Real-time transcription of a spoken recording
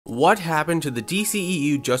What happened to the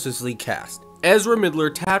DCEU Justice League Cast? Ezra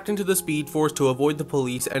Midler tapped into the Speed Force to avoid the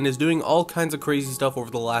police and is doing all kinds of crazy stuff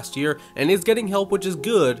over the last year and is getting help, which is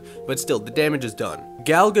good, but still, the damage is done.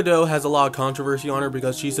 Gal Gadot has a lot of controversy on her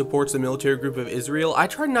because she supports the military group of Israel. I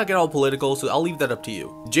try to not get all political, so I'll leave that up to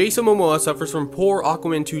you. Jason Momoa suffers from poor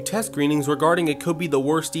Aquaman 2 test screenings regarding it could be the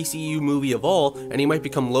worst DCEU movie of all, and he might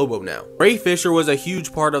become Lobo now. Ray Fisher was a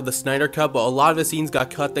huge part of the Snyder Cut, but a lot of the scenes got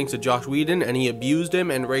cut thanks to Joss Whedon, and he abused him,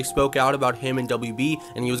 and Ray spoke out about him and WB,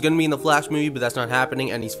 and he was going to be in the Flash movie, but that's not happening,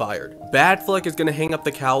 and he's fired. Batfleck is going to hang up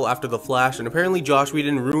the cowl after the Flash, and apparently Joss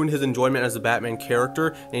Whedon ruined his enjoyment as the Batman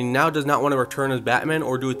character, and he now does not want to return as Batman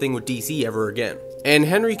or do a thing with DC ever again. And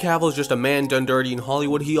Henry Cavill is just a man done dirty in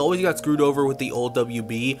Hollywood. He always got screwed over with the old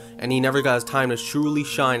WB, and he never got his time to truly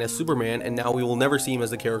shine as Superman, and now we will never see him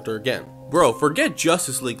as the character again. Bro, forget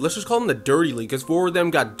Justice League, let's just call them the Dirty League, because 4 of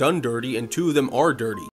them got done dirty, and 2 of them are dirty.